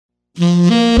The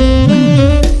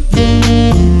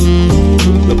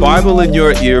Bible in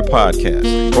Your Ear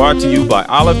podcast, brought to you by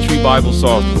Olive Tree Bible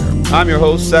Software. I'm your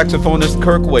host, saxophonist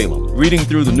Kirk Whalum, reading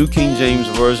through the New King James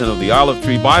Version of the Olive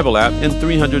Tree Bible app in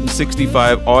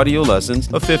 365 audio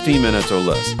lessons of 15 minutes or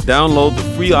less. Download the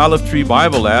free Olive Tree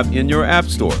Bible app in your app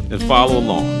store and follow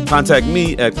along. Contact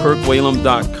me at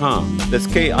kirkwhalum.com. That's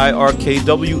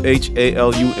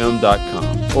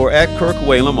KIRKWHALUM.com. Or at Kirk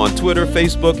Whalum on Twitter,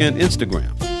 Facebook, and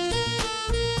Instagram.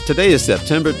 Today is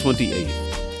September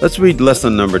 28th. Let's read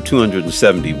lesson number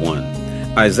 271.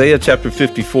 Isaiah chapter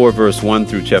 54, verse 1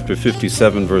 through chapter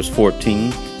 57, verse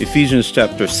 14. Ephesians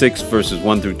chapter 6, verses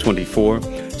 1 through 24.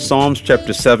 Psalms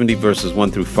chapter 70, verses 1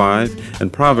 through 5.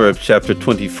 And Proverbs chapter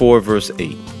 24, verse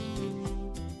 8.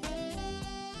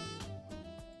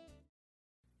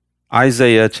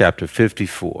 Isaiah chapter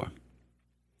 54.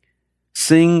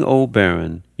 Sing, O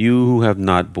barren, you who have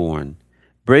not borne.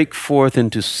 Break forth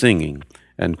into singing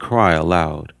and cry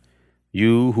aloud,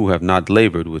 you who have not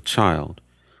labored with child.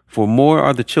 For more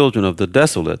are the children of the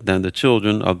desolate than the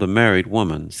children of the married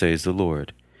woman, says the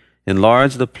Lord.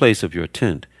 Enlarge the place of your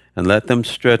tent, and let them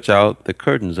stretch out the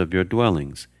curtains of your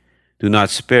dwellings. Do not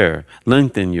spare,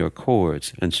 lengthen your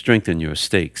cords, and strengthen your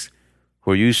stakes.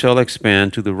 For you shall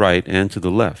expand to the right and to the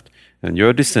left, and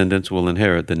your descendants will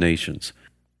inherit the nations,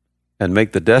 and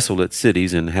make the desolate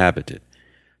cities inhabited.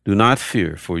 Do not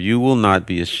fear, for you will not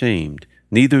be ashamed,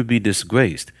 neither be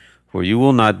disgraced, for you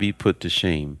will not be put to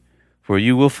shame. For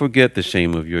you will forget the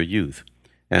shame of your youth,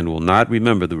 and will not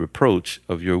remember the reproach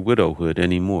of your widowhood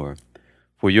any more.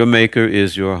 For your Maker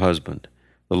is your husband,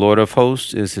 the Lord of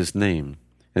hosts is his name,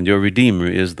 and your Redeemer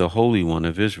is the Holy One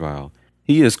of Israel.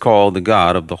 He is called the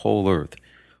God of the whole earth.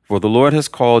 For the Lord has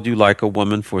called you like a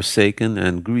woman forsaken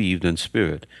and grieved in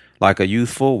spirit, like a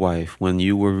youthful wife when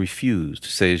you were refused,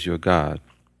 says your God.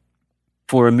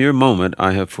 For a mere moment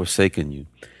I have forsaken you,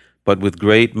 but with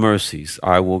great mercies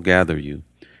I will gather you.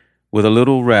 With a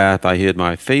little wrath I hid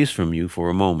my face from you for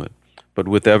a moment, but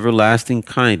with everlasting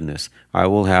kindness I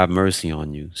will have mercy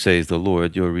on you, says the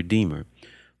Lord your Redeemer.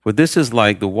 For this is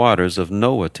like the waters of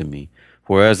Noah to me.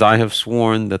 For as I have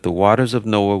sworn that the waters of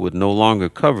Noah would no longer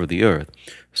cover the earth,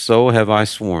 so have I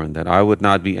sworn that I would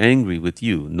not be angry with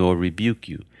you, nor rebuke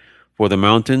you. For the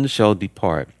mountains shall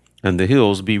depart, and the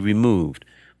hills be removed,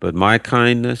 but my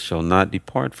kindness shall not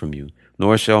depart from you,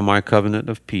 nor shall my covenant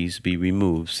of peace be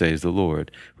removed, says the Lord,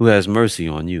 who has mercy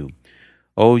on you.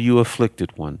 O you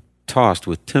afflicted one, tossed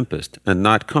with tempest, and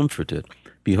not comforted,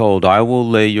 behold, I will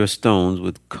lay your stones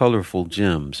with colorful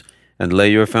gems, and lay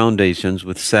your foundations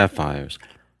with sapphires.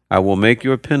 I will make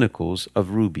your pinnacles of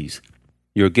rubies,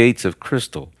 your gates of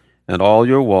crystal, and all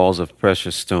your walls of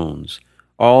precious stones.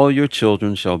 All your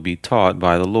children shall be taught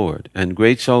by the Lord, and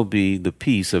great shall be the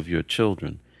peace of your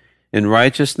children. In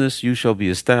righteousness you shall be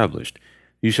established.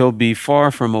 You shall be far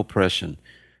from oppression,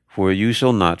 for you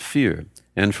shall not fear,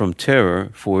 and from terror,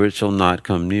 for it shall not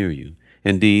come near you.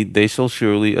 Indeed, they shall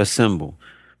surely assemble,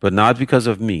 but not because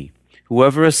of me.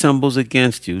 Whoever assembles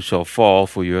against you shall fall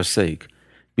for your sake.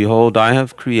 Behold, I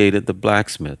have created the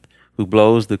blacksmith, who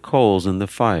blows the coals in the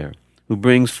fire, who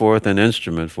brings forth an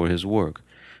instrument for his work.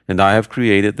 And I have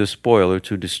created the spoiler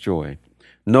to destroy.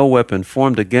 No weapon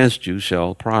formed against you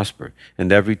shall prosper,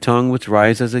 and every tongue which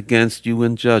rises against you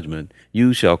in judgment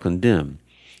you shall condemn.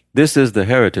 This is the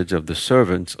heritage of the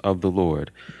servants of the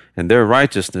Lord, and their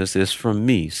righteousness is from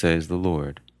me, says the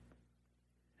Lord.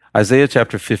 Isaiah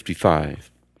chapter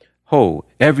 55. Ho,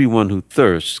 everyone who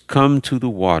thirsts, come to the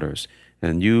waters,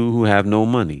 and you who have no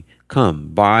money, come,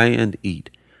 buy and eat.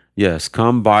 Yes,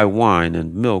 come buy wine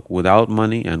and milk without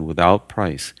money and without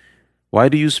price. Why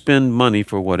do you spend money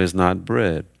for what is not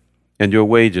bread, and your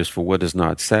wages for what does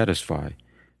not satisfy?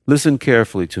 Listen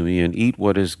carefully to me and eat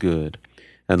what is good,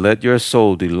 and let your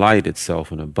soul delight itself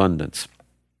in abundance.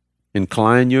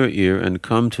 Incline your ear and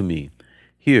come to me.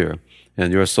 Hear,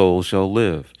 and your soul shall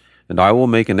live, and I will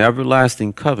make an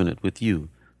everlasting covenant with you,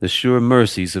 the sure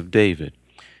mercies of David.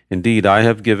 Indeed, I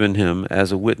have given him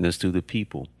as a witness to the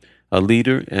people, a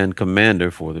leader and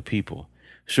commander for the people.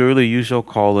 Surely you shall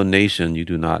call a nation you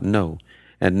do not know,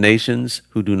 and nations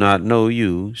who do not know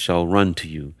you shall run to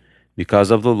you,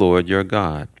 because of the Lord your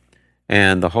God,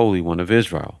 and the Holy One of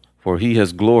Israel, for he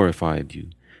has glorified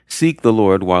you. Seek the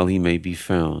Lord while he may be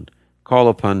found. Call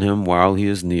upon him while he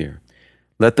is near.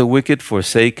 Let the wicked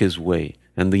forsake his way,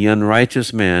 and the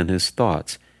unrighteous man his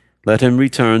thoughts. Let him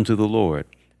return to the Lord,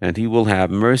 and he will have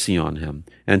mercy on him,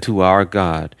 and to our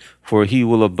God, for he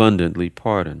will abundantly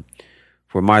pardon.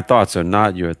 For my thoughts are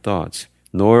not your thoughts,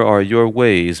 nor are your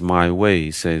ways my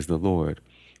ways, says the Lord.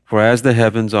 For as the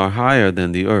heavens are higher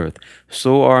than the earth,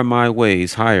 so are my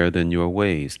ways higher than your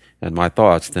ways, and my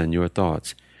thoughts than your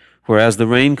thoughts. For as the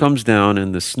rain comes down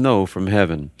and the snow from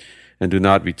heaven, and do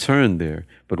not return there,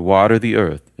 but water the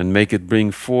earth, and make it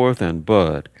bring forth and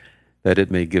bud, that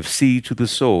it may give seed to the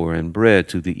sower and bread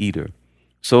to the eater,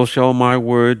 so shall my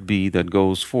word be that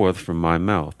goes forth from my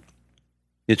mouth.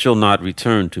 It shall not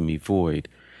return to me void,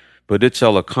 but it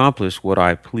shall accomplish what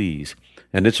I please,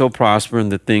 and it shall prosper in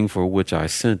the thing for which I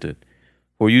sent it.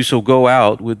 For you shall go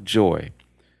out with joy,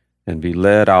 and be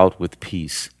led out with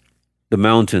peace. The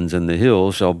mountains and the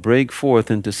hills shall break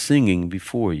forth into singing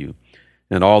before you,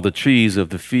 and all the trees of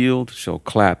the field shall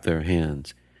clap their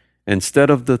hands. Instead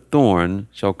of the thorn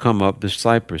shall come up the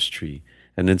cypress tree,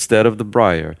 and instead of the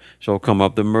brier shall come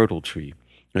up the myrtle tree.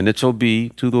 And it shall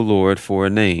be to the Lord for a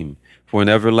name, for an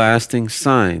everlasting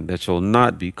sign that shall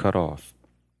not be cut off.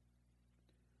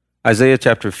 Isaiah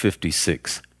chapter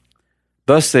 56.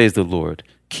 Thus says the Lord,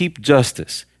 keep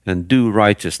justice and do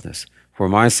righteousness, for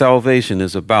my salvation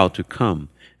is about to come,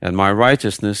 and my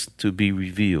righteousness to be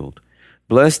revealed.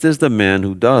 Blessed is the man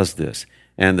who does this,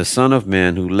 and the Son of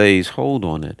Man who lays hold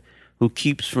on it, who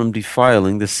keeps from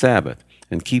defiling the Sabbath,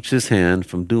 and keeps his hand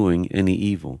from doing any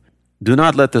evil. Do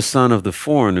not let the son of the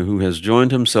foreigner who has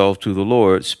joined himself to the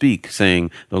Lord speak,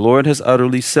 saying, the Lord has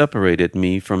utterly separated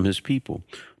me from his people.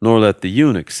 Nor let the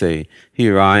eunuch say,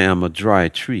 here I am a dry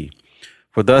tree.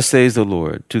 For thus says the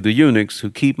Lord, to the eunuchs who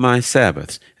keep my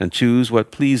Sabbaths, and choose what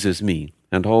pleases me,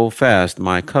 and hold fast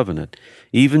my covenant,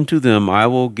 even to them I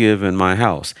will give in my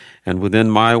house, and within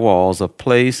my walls a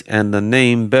place and a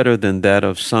name better than that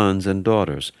of sons and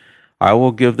daughters. I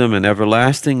will give them an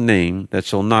everlasting name that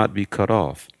shall not be cut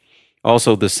off.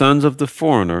 Also the sons of the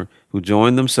foreigner who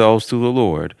join themselves to the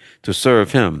Lord, to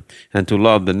serve him, and to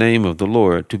love the name of the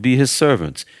Lord, to be his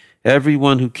servants, every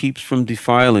one who keeps from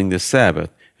defiling the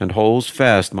Sabbath, and holds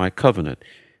fast my covenant,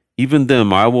 even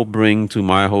them I will bring to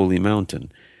my holy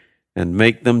mountain, and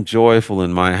make them joyful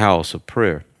in my house of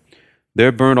prayer.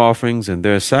 Their burnt offerings and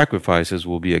their sacrifices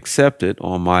will be accepted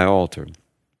on my altar.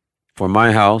 For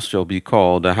my house shall be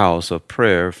called a house of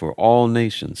prayer for all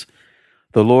nations.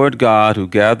 The Lord God, who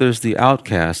gathers the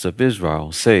outcasts of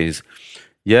Israel, says,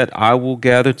 yet I will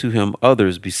gather to him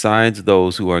others besides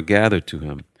those who are gathered to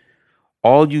him.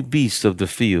 All you beasts of the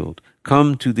field,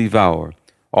 come to devour,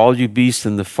 all you beasts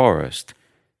in the forest.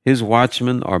 His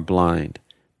watchmen are blind.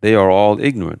 They are all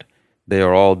ignorant. They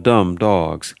are all dumb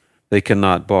dogs. They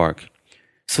cannot bark.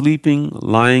 Sleeping,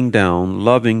 lying down,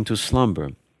 loving to slumber.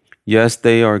 Yes,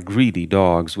 they are greedy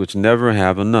dogs which never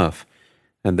have enough.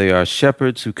 And they are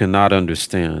shepherds who cannot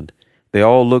understand. They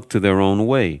all look to their own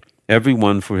way, every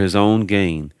one for his own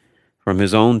gain, from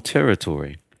his own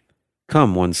territory.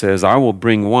 Come, one says, I will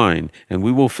bring wine, and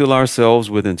we will fill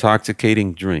ourselves with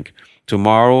intoxicating drink.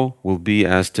 Tomorrow will be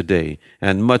as today,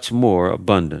 and much more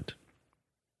abundant.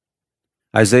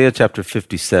 Isaiah chapter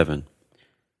 57.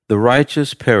 The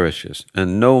righteous perishes,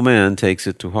 and no man takes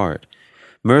it to heart.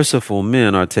 Merciful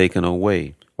men are taken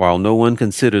away, while no one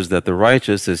considers that the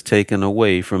righteous is taken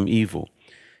away from evil.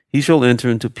 He shall enter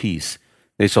into peace.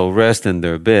 They shall rest in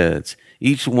their beds,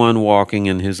 each one walking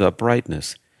in his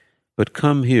uprightness. But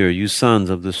come here, you sons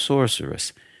of the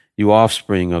sorceress, you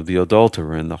offspring of the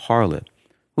adulterer and the harlot.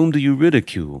 Whom do you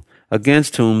ridicule?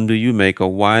 Against whom do you make a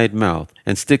wide mouth,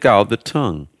 and stick out the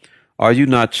tongue? Are you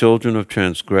not children of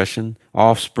transgression,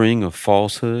 offspring of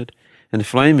falsehood?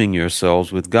 Inflaming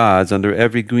yourselves with gods under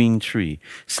every green tree,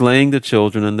 slaying the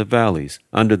children in the valleys,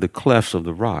 under the clefts of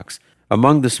the rocks.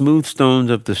 Among the smooth stones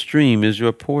of the stream is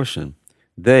your portion.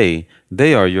 They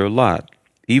are your lot.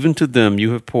 Even to them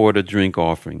you have poured a drink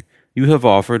offering. You have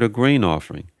offered a grain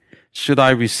offering. Should I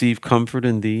receive comfort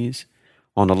in these?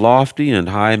 On a lofty and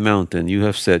high mountain you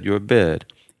have set your bed.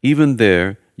 Even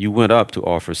there you went up to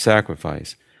offer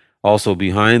sacrifice. Also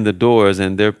behind the doors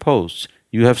and their posts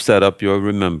you have set up your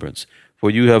remembrance. For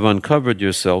you have uncovered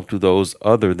yourself to those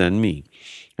other than me,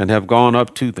 and have gone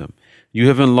up to them. You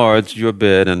have enlarged your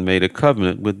bed and made a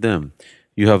covenant with them.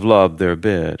 You have loved their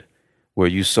bed, where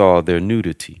you saw their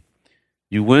nudity.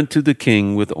 You went to the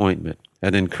king with ointment,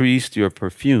 and increased your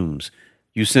perfumes.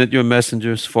 You sent your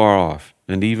messengers far off,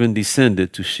 and even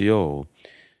descended to Sheol.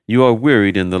 You are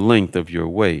wearied in the length of your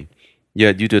way,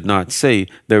 yet you did not say,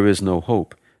 there is no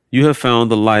hope. You have found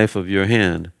the life of your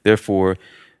hand, therefore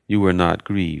you were not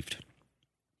grieved.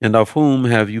 And of whom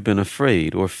have you been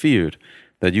afraid or feared,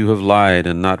 that you have lied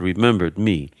and not remembered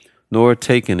me, nor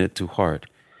taken it to heart?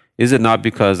 Is it not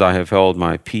because I have held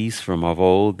my peace from of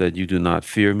old that you do not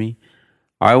fear me?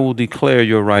 I will declare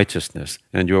your righteousness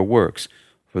and your works,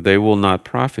 for they will not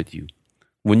profit you.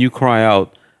 When you cry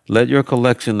out, let your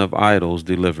collection of idols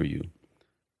deliver you.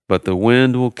 but the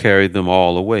wind will carry them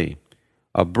all away.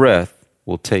 A breath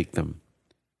will take them.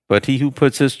 But he who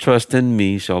puts his trust in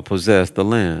me shall possess the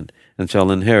land, and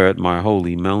shall inherit my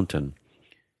holy mountain.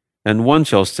 And one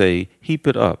shall say, heap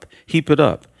it up,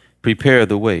 prepare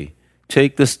the way,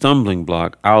 take the stumbling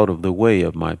block out of the way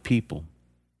of my people.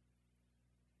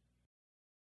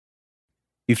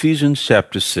 Ephesians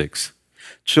chapter 6.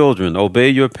 Children, obey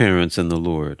your parents in the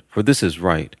Lord, for this is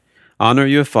right. Honor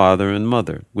your father and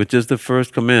mother, which is the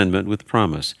first commandment with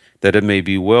promise, that it may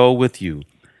be well with you,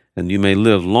 and you may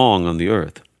live long on the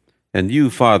earth. And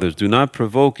you, fathers, do not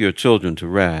provoke your children to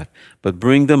wrath, but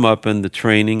bring them up in the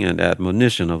training and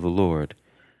admonition of the Lord.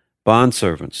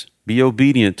 Bondservants, be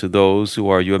obedient to those who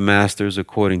are your masters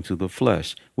according to the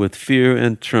flesh, with fear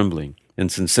and trembling, in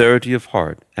sincerity of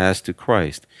heart, as to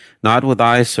Christ, not with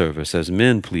eye service as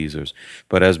men pleasers,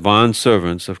 but as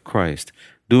bondservants of Christ,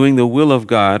 doing the will of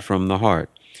God from the heart,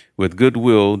 with good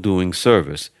will doing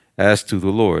service, as to the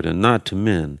Lord and not to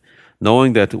men,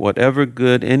 knowing that whatever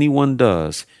good anyone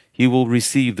does, he will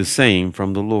receive the same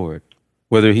from the Lord,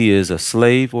 whether he is a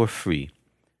slave or free.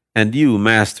 And you,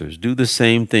 masters, do the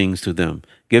same things to them,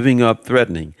 giving up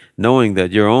threatening, knowing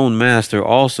that your own master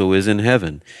also is in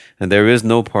heaven, and there is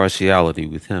no partiality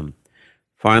with him.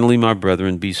 Finally, my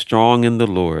brethren, be strong in the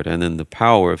Lord and in the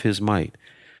power of his might.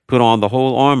 Put on the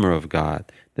whole armor of God,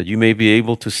 that you may be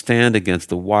able to stand against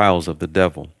the wiles of the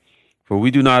devil. For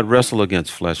we do not wrestle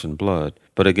against flesh and blood,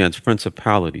 but against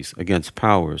principalities, against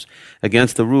powers,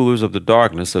 against the rulers of the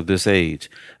darkness of this age,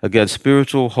 against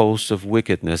spiritual hosts of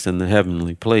wickedness in the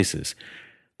heavenly places.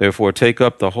 Therefore take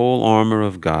up the whole armor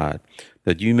of God,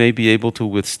 that you may be able to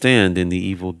withstand in the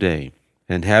evil day,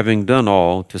 and having done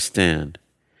all, to stand.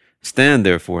 Stand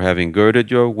therefore, having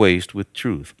girded your waist with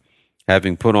truth,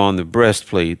 having put on the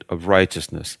breastplate of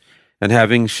righteousness, and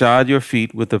having shod your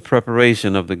feet with the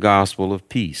preparation of the gospel of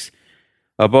peace.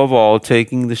 Above all,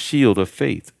 taking the shield of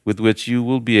faith, with which you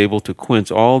will be able to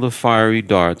quench all the fiery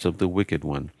darts of the wicked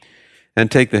one. And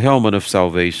take the helmet of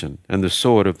salvation, and the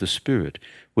sword of the Spirit,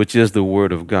 which is the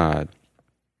word of God,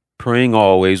 praying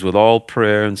always with all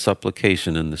prayer and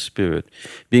supplication in the Spirit,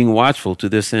 being watchful to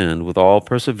this end with all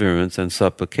perseverance and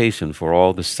supplication for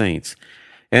all the saints,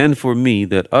 and for me,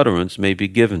 that utterance may be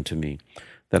given to me,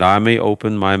 that I may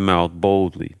open my mouth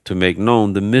boldly to make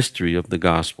known the mystery of the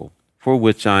gospel, for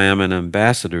which I am an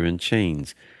ambassador in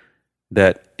chains,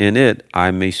 that in it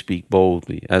I may speak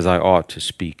boldly, as I ought to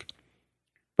speak.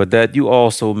 But that you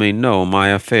also may know my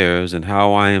affairs and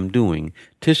how I am doing,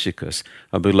 Tychicus,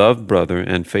 a beloved brother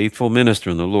and faithful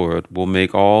minister in the Lord, will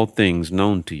make all things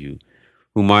known to you,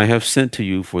 whom I have sent to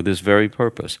you for this very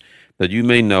purpose, that you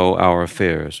may know our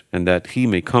affairs, and that he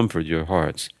may comfort your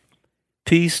hearts.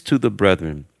 Peace to the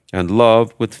brethren, and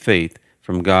love with faith,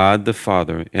 from God the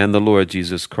Father and the Lord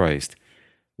Jesus Christ.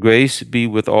 Grace be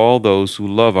with all those who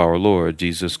love our Lord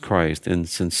Jesus Christ in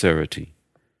sincerity.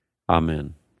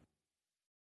 Amen.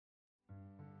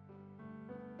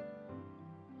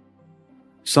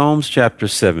 Psalms chapter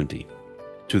 70.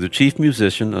 To the chief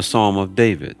musician, a psalm of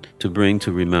David, to bring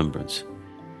to remembrance.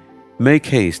 Make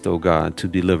haste, O God, to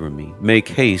deliver me. Make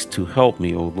haste to help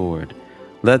me, O Lord.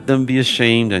 Let them be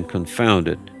ashamed and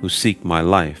confounded who seek my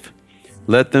life.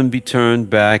 Let them be turned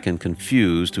back and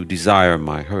confused who desire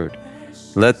my hurt.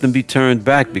 Let them be turned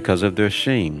back because of their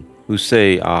shame, who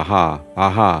say, Aha,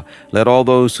 aha. Let all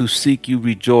those who seek you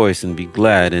rejoice and be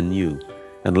glad in you.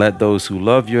 And let those who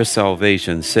love your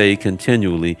salvation say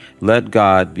continually, Let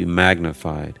God be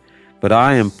magnified. But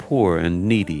I am poor and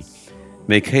needy.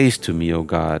 Make haste to me, O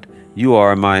God. You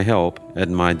are my help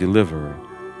and my deliverer.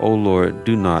 O Lord,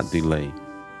 do not delay.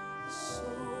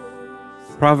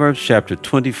 Proverbs chapter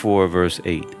 24, verse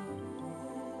 8.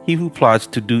 He who plots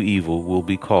to do evil will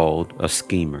be called a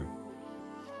schemer.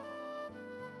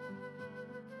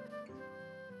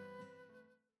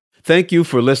 Thank you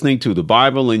for listening to the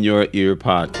Bible in Your Ear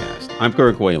podcast. I'm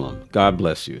Kirk Whalum. God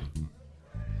bless you.